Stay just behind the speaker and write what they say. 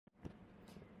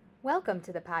Welcome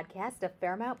to the podcast of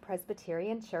Fairmount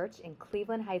Presbyterian Church in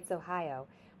Cleveland Heights, Ohio,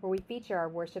 where we feature our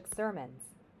worship sermons.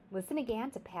 Listen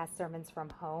again to past sermons from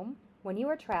home, when you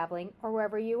are traveling, or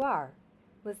wherever you are.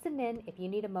 Listen in if you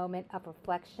need a moment of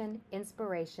reflection,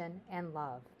 inspiration, and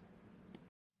love.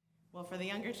 Well, for the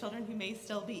younger children who may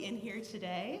still be in here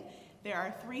today, there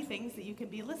are three things that you can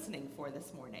be listening for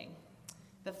this morning.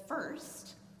 The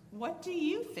first, what do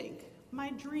you think my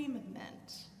dream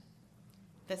meant?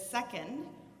 The second,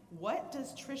 what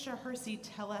does Tricia Hersey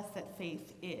tell us that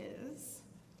faith is?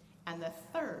 And the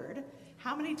third,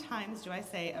 how many times do I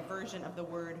say a version of the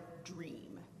word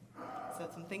dream? So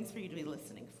some things for you to be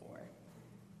listening for.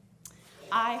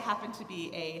 I happen to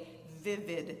be a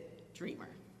vivid dreamer.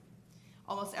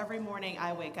 Almost every morning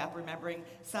I wake up remembering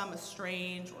some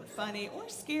strange or funny or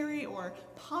scary or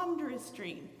ponderous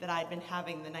dream that I'd been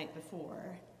having the night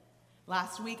before.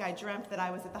 Last week I dreamt that I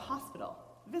was at the hospital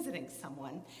visiting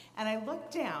someone, and I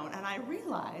looked down and I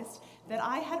realized that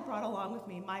I had brought along with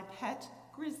me my pet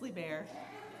grizzly bear.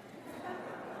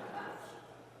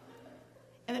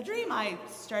 In the dream, I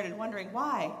started wondering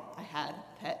why I had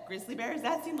pet grizzly bears.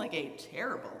 That seemed like a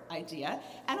terrible idea,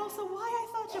 and also why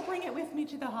I thought to bring it with me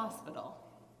to the hospital.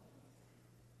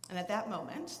 And at that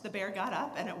moment, the bear got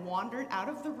up and it wandered out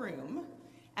of the room,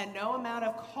 and no amount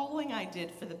of calling I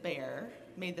did for the bear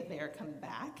made the bear come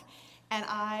back. And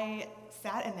I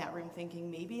sat in that room thinking,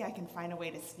 maybe I can find a way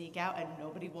to sneak out and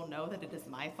nobody will know that it is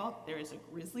my fault. There is a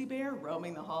grizzly bear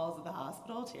roaming the halls of the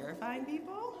hospital, terrifying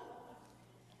people.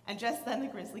 And just then the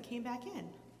grizzly came back in.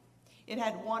 It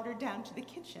had wandered down to the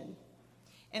kitchen,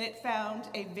 and it found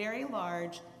a very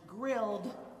large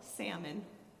grilled salmon.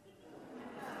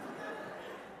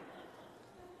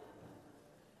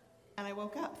 And I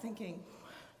woke up thinking,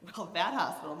 well, that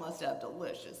hospital must have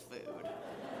delicious food.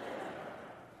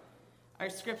 Our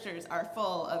scriptures are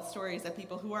full of stories of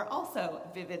people who are also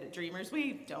vivid dreamers.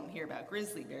 We don't hear about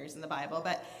grizzly bears in the Bible,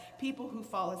 but people who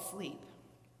fall asleep.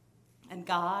 And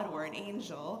God or an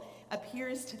angel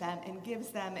appears to them and gives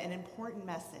them an important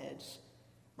message.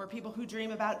 Or people who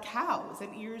dream about cows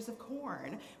and ears of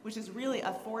corn, which is really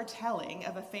a foretelling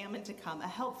of a famine to come, a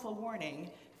helpful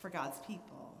warning for God's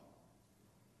people.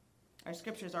 Our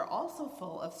scriptures are also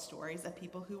full of stories of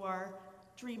people who are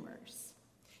dreamers.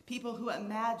 People who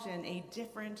imagine a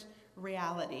different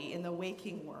reality in the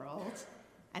waking world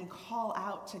and call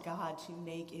out to God to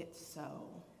make it so.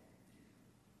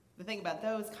 The thing about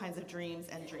those kinds of dreams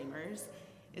and dreamers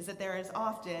is that there is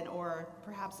often, or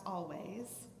perhaps always,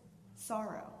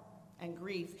 sorrow and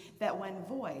grief that when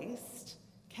voiced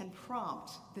can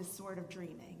prompt this sort of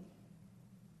dreaming.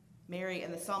 Mary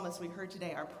and the psalmist we heard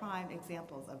today are prime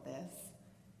examples of this.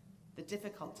 The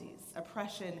difficulties,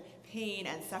 oppression, pain,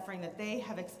 and suffering that they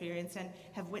have experienced and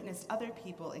have witnessed other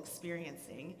people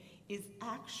experiencing is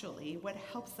actually what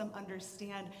helps them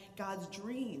understand God's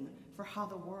dream for how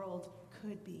the world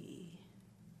could be.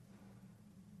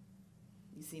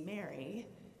 You see, Mary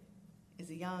is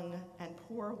a young and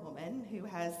poor woman who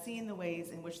has seen the ways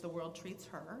in which the world treats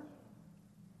her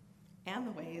and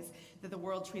the ways that the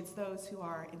world treats those who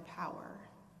are in power.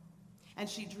 And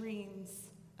she dreams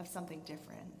of something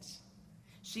different.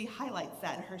 She highlights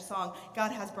that in her song,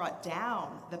 God has brought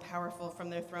down the powerful from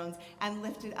their thrones and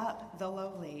lifted up the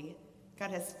lowly.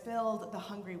 God has filled the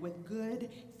hungry with good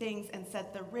things and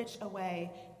set the rich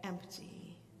away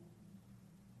empty.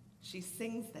 She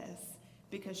sings this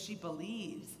because she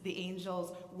believes the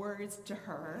angel's words to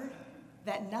her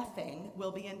that nothing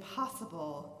will be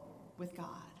impossible with God.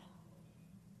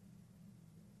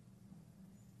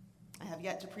 I have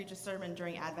yet to preach a sermon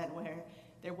during Advent where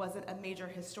there wasn't a major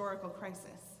historical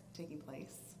crisis taking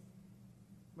place,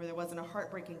 where there wasn't a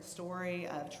heartbreaking story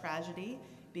of tragedy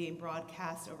being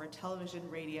broadcast over television,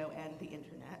 radio, and the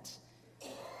internet,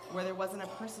 where there wasn't a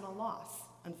personal loss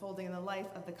unfolding in the life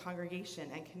of the congregation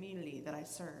and community that I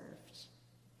served.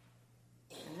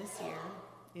 And this year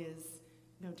is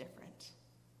no different.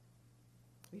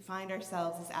 We find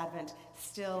ourselves this Advent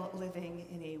still living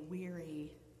in a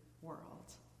weary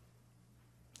world.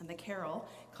 And the carol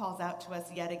calls out to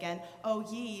us yet again, O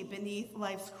ye beneath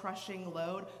life's crushing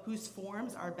load, whose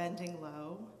forms are bending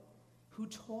low, who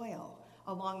toil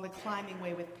along the climbing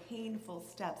way with painful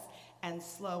steps and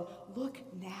slow. Look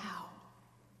now,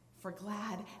 for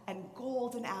glad and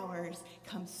golden hours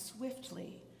come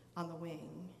swiftly on the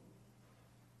wing.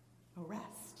 O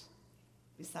rest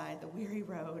beside the weary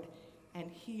road and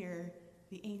hear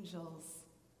the angels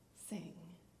sing.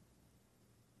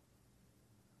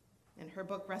 In her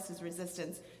book, Rest is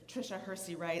Resistance, Tricia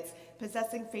Hersey writes,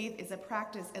 possessing faith is a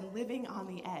practice in living on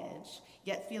the edge,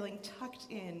 yet feeling tucked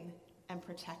in and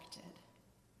protected.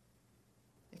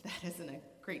 If that isn't a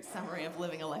great summary of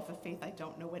living a life of faith I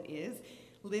don't know what is.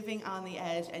 Living on the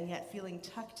edge and yet feeling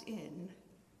tucked in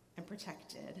and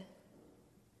protected.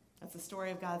 That's the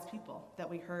story of God's people that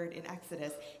we heard in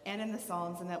Exodus and in the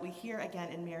Psalms, and that we hear again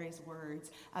in Mary's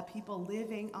words, a people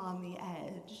living on the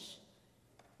edge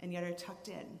and yet are tucked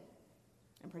in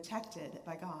and protected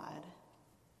by God.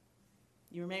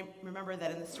 You may remember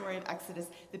that in the story of Exodus,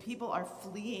 the people are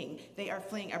fleeing. They are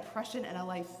fleeing oppression and a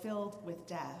life filled with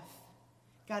death.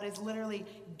 God is literally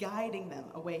guiding them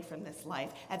away from this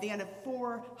life. At the end of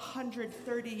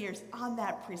 430 years, on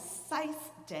that precise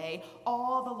day,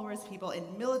 all the Lord's people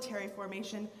in military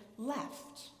formation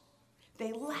left.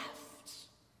 They left.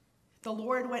 The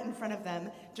Lord went in front of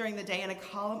them during the day in a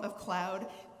column of cloud,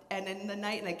 and in the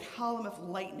night in a column of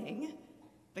lightning.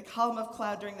 The column of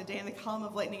cloud during the day and the column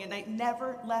of lightning at night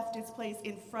never left its place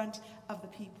in front of the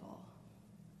people.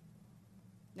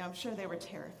 Now, I'm sure they were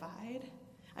terrified.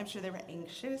 I'm sure they were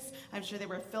anxious. I'm sure they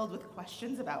were filled with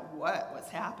questions about what was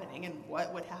happening and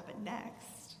what would happen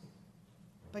next.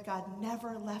 But God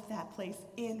never left that place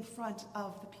in front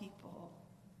of the people.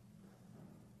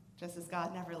 Just as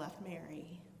God never left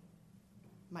Mary.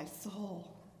 My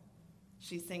soul,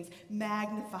 she sings,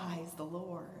 magnifies the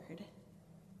Lord.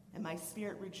 And my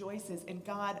spirit rejoices in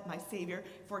God, my Savior,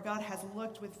 for God has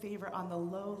looked with favor on the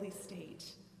lowly state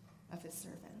of his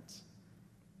servant.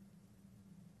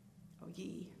 O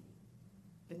ye,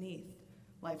 beneath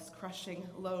life's crushing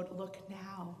load, look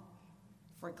now,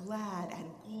 for glad and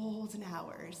golden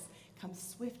hours come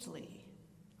swiftly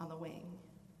on the wing.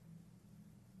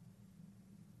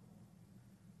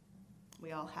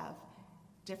 We all have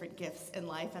different gifts in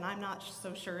life, and I'm not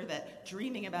so sure that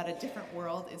dreaming about a different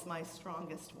world is my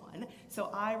strongest one. So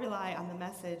I rely on the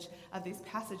message of these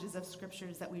passages of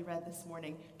scriptures that we read this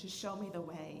morning to show me the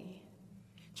way,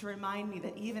 to remind me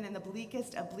that even in the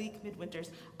bleakest of bleak midwinters,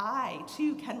 I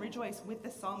too can rejoice with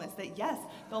the psalmist that yes,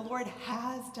 the Lord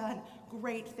has done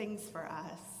great things for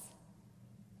us.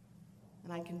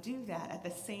 And I can do that at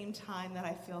the same time that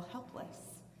I feel helpless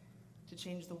to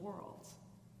change the world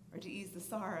or to ease the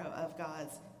sorrow of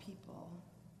God's people.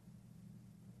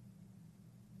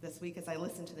 This week, as I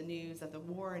listened to the news of the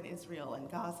war in Israel and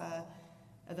Gaza,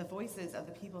 of the voices of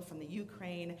the people from the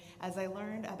Ukraine, as I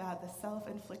learned about the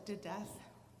self-inflicted death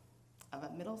of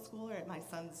a middle schooler at my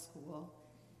son's school,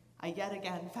 I yet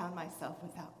again found myself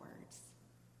without words.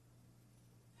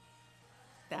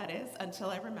 That is, until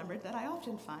I remembered that I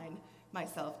often find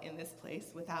myself in this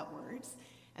place without words.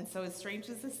 And so, as strange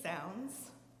as this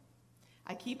sounds,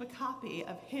 I keep a copy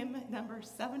of hymn number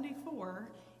 74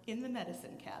 in the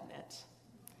medicine cabinet,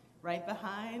 right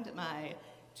behind my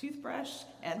toothbrush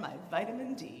and my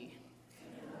vitamin D.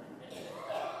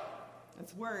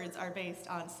 Its words are based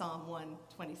on Psalm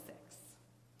 126.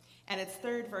 And its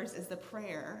third verse is the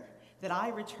prayer that I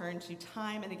return to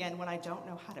time and again when I don't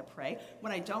know how to pray,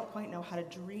 when I don't quite know how to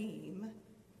dream,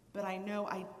 but I know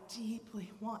I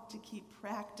deeply want to keep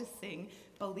practicing,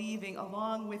 believing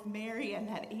along with Mary and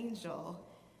that angel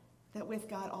that with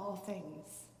God all things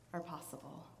are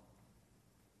possible,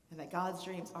 and that God's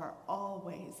dreams are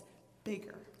always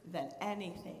bigger than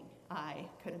anything I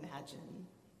could imagine.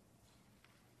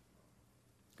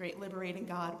 Great liberating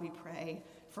God, we pray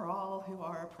for all who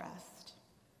are oppressed.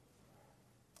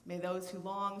 May those who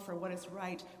long for what is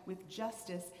right with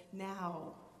justice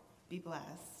now be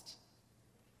blessed.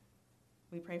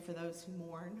 We pray for those who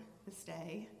mourn this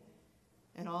day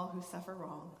and all who suffer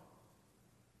wrong.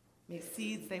 May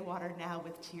seeds they water now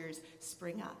with tears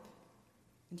spring up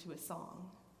into a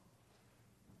song.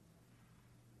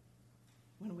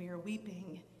 When we are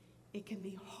weeping, it can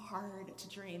be hard to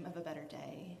dream of a better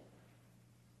day.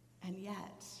 And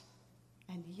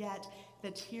yet,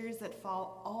 the tears that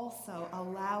fall also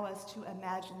allow us to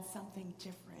imagine something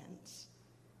different.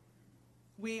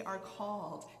 We are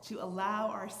called to allow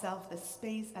ourselves the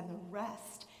space and the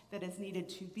rest that is needed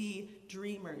to be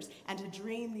dreamers and to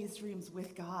dream these dreams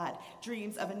with God,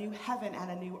 dreams of a new heaven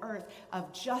and a new earth,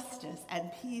 of justice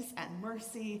and peace and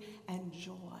mercy and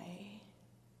joy.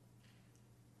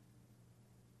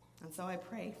 And so I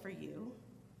pray for you,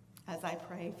 as I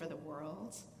pray for the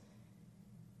world,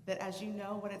 that as you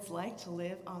know what it's like to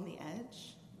live on the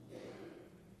edge,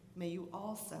 may you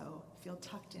also feel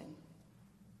tucked in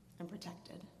and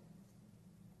protected.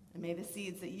 And may the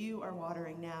seeds that you are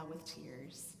watering now with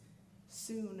tears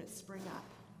soon spring up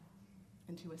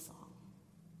into a song.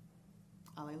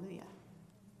 Alleluia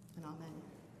and amen.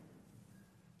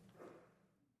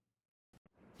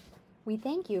 We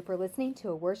thank you for listening to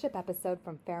a worship episode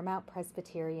from Fairmount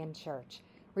Presbyterian Church.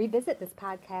 Revisit this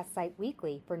podcast site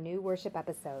weekly for new worship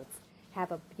episodes.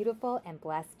 Have a beautiful and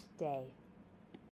blessed day.